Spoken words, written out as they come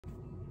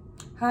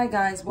Hi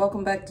guys,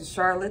 welcome back to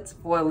Charlotte's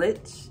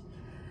Foliage.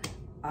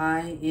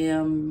 I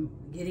am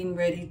getting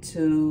ready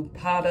to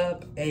pot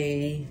up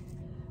a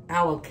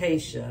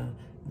alocasia.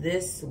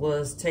 This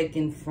was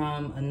taken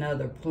from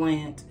another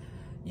plant.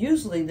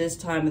 Usually this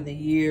time of the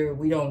year,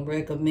 we don't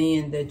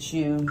recommend that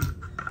you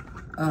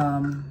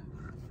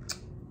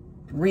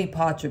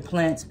repot your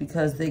plants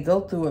because they go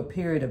through a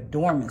period of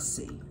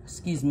dormancy.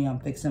 Excuse me, I'm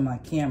fixing my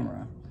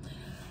camera.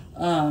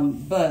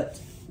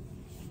 But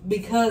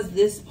because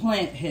this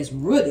plant has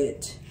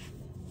rooted,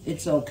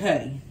 it's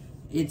okay.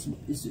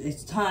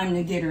 It's time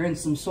to get her in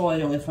some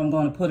soil if I'm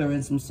going to put her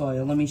in some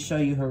soil. Let me show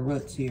you her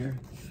roots here.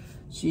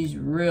 She's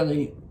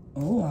really,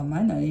 oh, I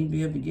might not even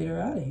be able to get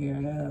her out of here.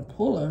 I gotta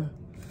pull her.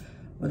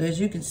 But as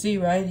you can see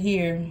right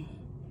here,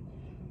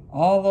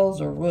 all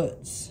those are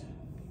roots.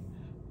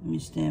 Let me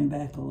stand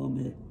back a little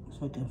bit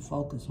so I can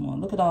focus more.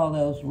 Look at all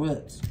those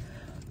roots.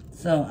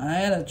 So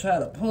I gotta try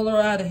to pull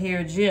her out of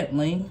here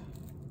gently.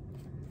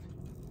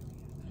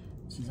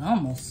 She's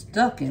almost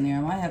stuck in there.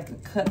 I might have to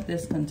cut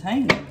this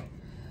container.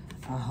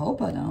 I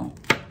hope I don't.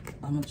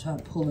 I'm gonna try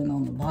pulling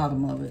on the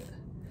bottom of it.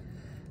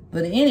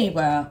 But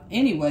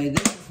anyway,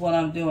 this is what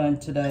I'm doing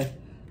today.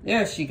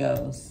 There she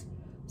goes.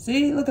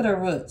 See, look at her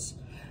roots.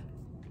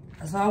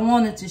 So I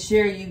wanted to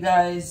share with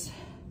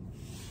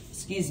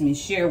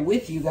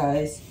you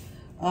guys,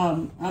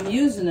 I'm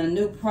using a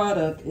new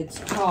product. It's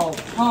called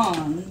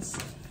Ponds.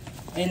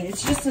 And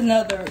it's just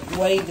another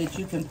way that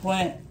you can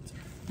plant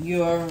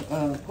your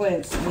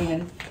plants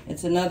in.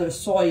 It's another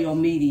soil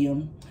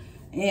medium.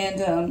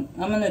 And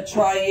I'm going to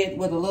try it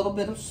with a little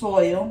bit of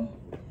soil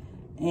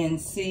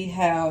and see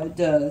how it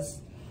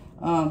does.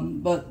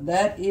 But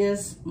that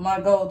is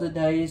my goal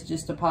today, is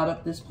just to pot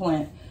up this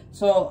plant.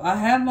 So I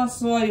have my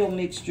soil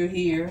mixture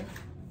here.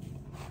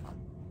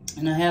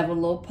 And I have a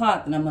little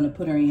pot that I'm going to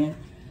put her in.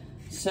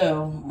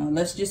 So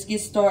let's just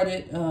get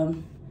started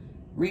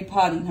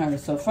repotting her.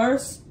 So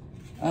first,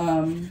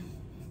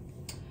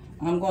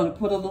 I'm going to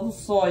put a little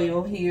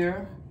soil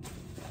here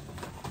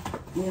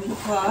in the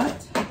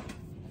pot.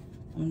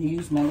 I'm going to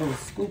use my little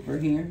scooper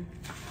here.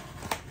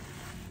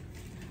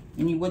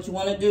 And what you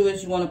want to do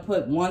is you want to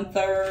put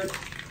 1/3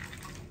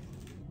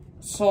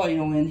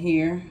 soil in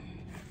here.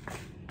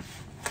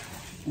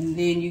 And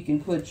then you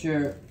can put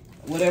your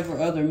whatever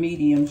other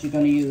mediums you're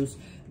going to use.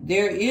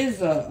 There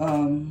is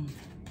a,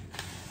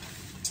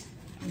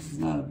 this is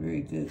not a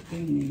very good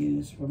thing to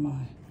use for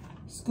my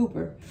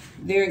scooper.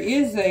 There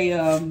is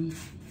a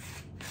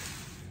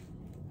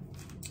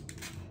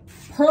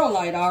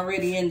perlite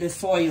already in the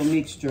soil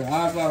mixture.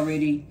 I've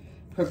already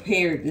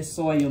prepared this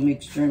soil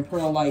mixture, and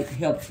perlite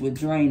helps with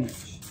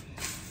drainage.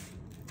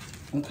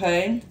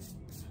 Okay,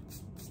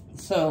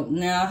 so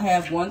now I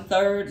have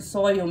 1/3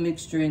 soil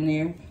mixture in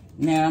there.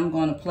 Now I'm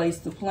going to place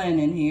the plant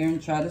in here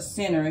and try to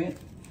center it,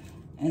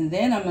 and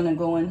then I'm going to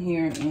go in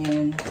here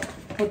and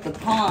put the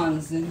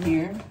ponds in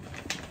here.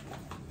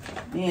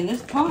 And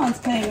this ponds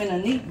came in a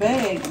neat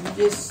bag. You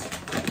just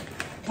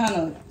kind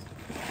of,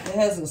 it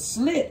has a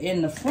slit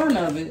in the front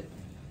of it,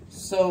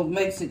 so it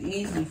makes it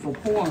easy for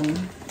pouring.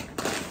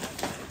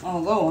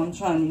 Although I'm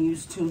trying to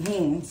use 2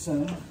 hands,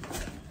 so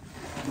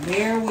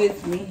bear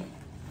with me.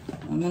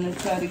 I'm going to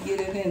try to get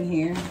it in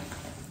here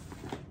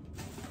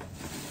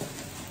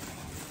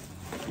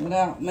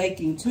without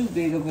making too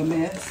big of a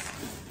mess.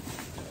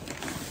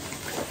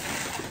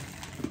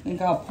 I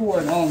think I'll pour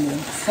it on the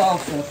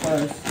salsa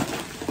first,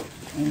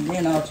 and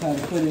then I'll try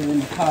to put it in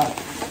the pot.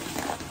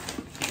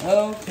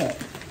 Okay.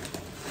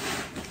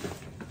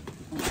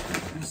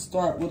 I'll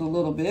start with a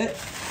little bit.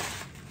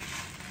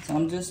 So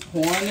I'm just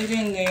pouring it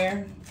in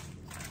there.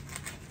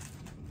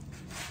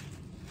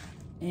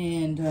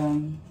 And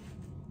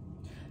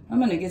I'm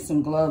going to get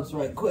some gloves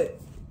right quick.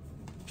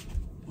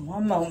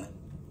 One moment.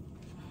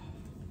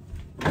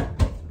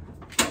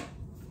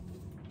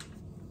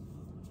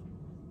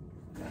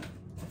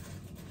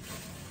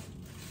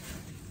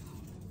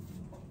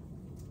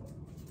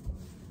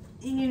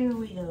 Here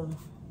we go.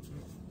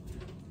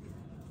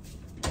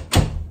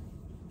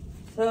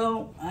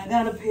 So I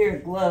got a pair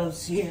of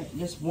gloves here,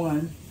 just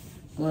one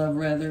glove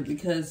rather,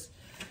 because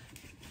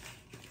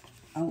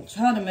I'll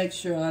try to make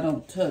sure I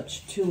don't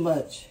touch too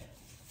much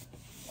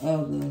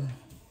of the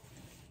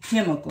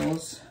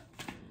chemicals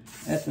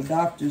at the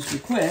doctor's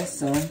request.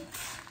 So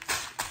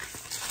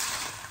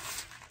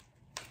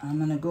I'm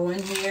gonna go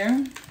in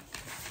here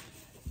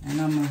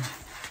and I'm gonna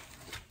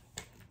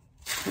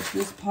put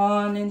this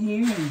pond in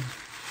here, and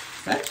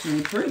it's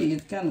actually pretty.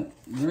 It's kind of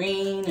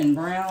green and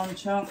brown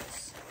chunks.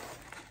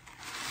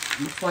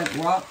 Looks like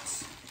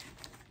rocks.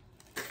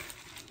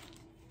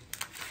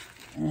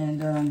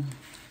 And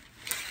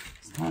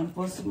it's time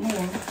for some more.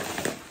 I'm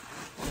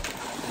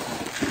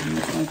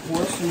just going to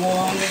pour some more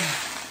on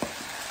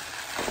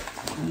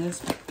this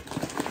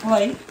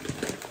plate.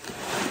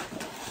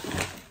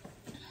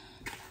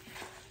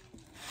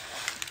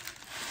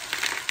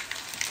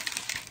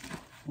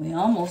 We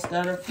almost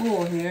got her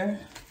full here.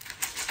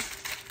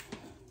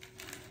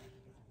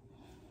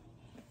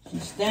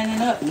 She's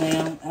standing up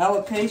now.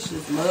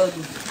 Alocasias love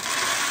to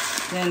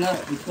stand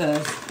up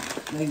because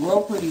they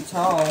grow pretty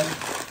tall.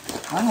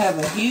 I have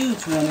a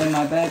huge one in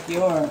my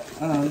backyard,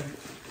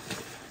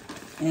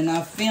 and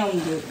I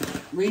filmed it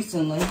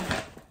recently,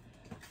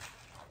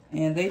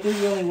 and they do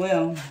really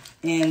well.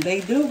 And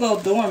they do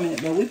go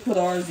dormant, but we put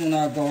ours in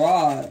our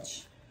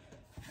garage,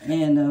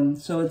 and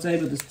so it's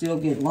able to still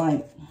get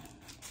light.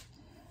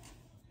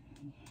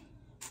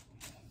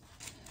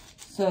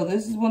 So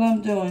this is what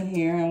I'm doing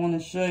here. I want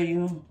to show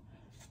you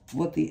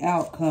what the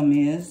outcome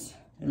is.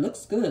 It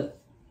looks good.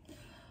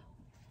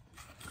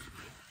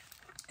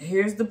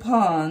 Here's the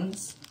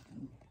ponds,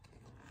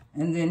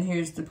 and then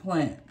here's the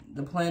plant.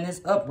 The plant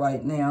is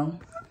upright now,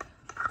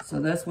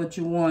 so that's what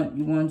you want.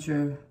 You want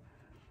your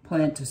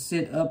plant to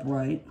sit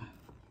upright,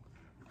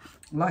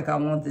 like I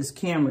want this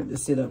camera to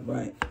sit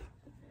upright.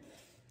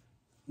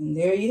 And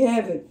there you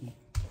have it.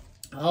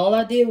 All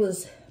I did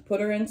was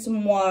put her in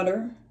some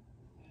water,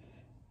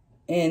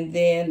 and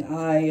then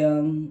I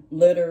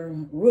let her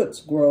roots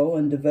grow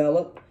and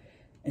develop,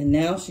 and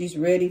now she's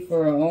ready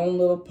for her own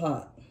little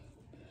pot.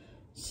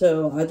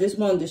 So I just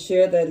wanted to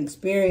share that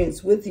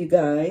experience with you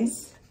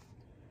guys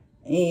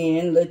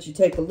and let you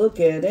take a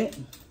look at it.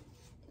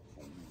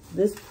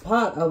 This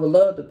pot I would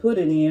love to put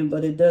it in,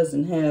 but it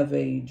doesn't have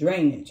a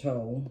drainage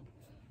hole.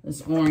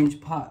 This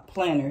orange pot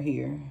planter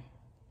here.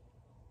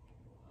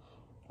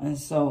 And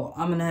so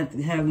I'm gonna have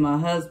to have my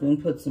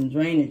husband put some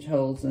drainage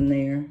holes in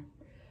there,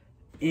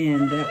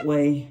 and that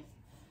way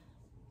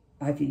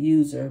I could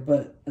use her.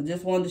 But I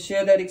just wanted to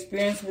share that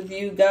experience with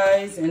you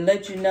guys and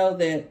let you know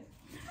that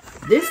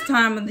this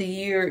time of the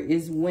year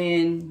is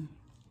when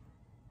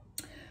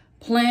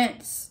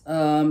plants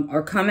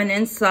are coming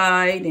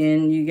inside,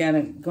 and you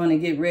gonna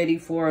get ready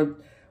for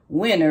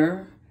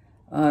winter.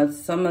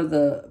 Some of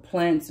the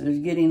plants are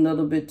getting a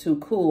little bit too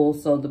cool.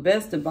 So the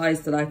best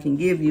advice that I can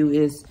give you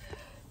is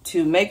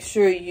to make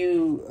sure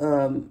you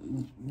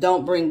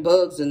don't bring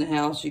bugs in the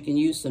house. You can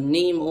use some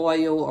neem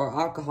oil or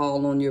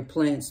alcohol on your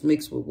plants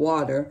mixed with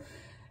water.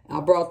 I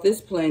brought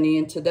this plant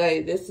in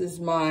today. This is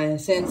my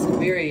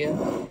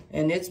Sansevieria,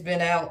 and it's been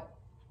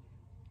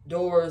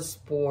outdoors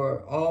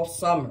for all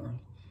summer.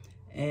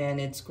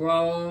 And it's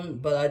grown,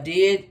 but I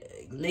did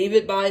leave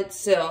it by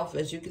itself.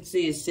 As you can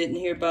see, it's sitting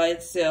here by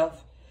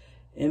itself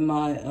in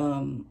my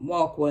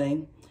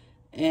walkway.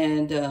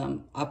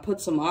 And I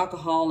put some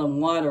alcohol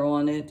and water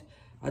on it.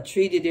 I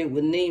treated it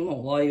with neem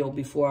oil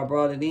before I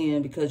brought it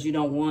in, because you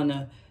don't want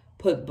to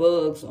put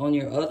bugs on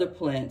your other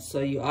plants, so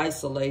you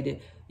isolate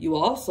it. You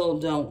also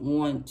don't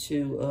want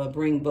to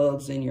bring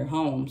bugs in your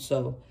home.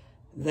 So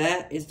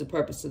that is the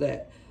purpose of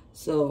that.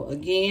 So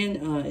again,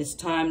 it's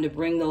time to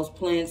bring those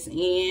plants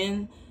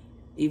in.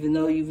 Even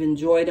though you've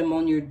enjoyed them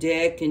on your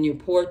deck and your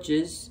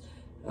porches,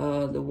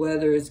 the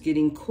weather is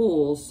getting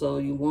cool, so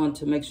you want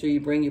to make sure you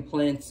bring your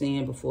plants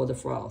in before the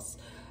frost.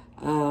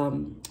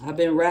 I've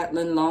been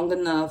rattling long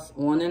enough,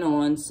 on and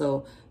on,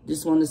 so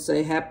just want to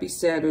say happy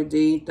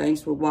Saturday.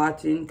 Thanks for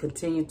watching.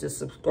 Continue to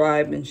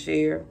subscribe and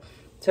share.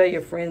 Tell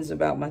your friends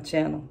about my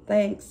channel.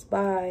 Thanks.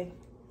 Bye.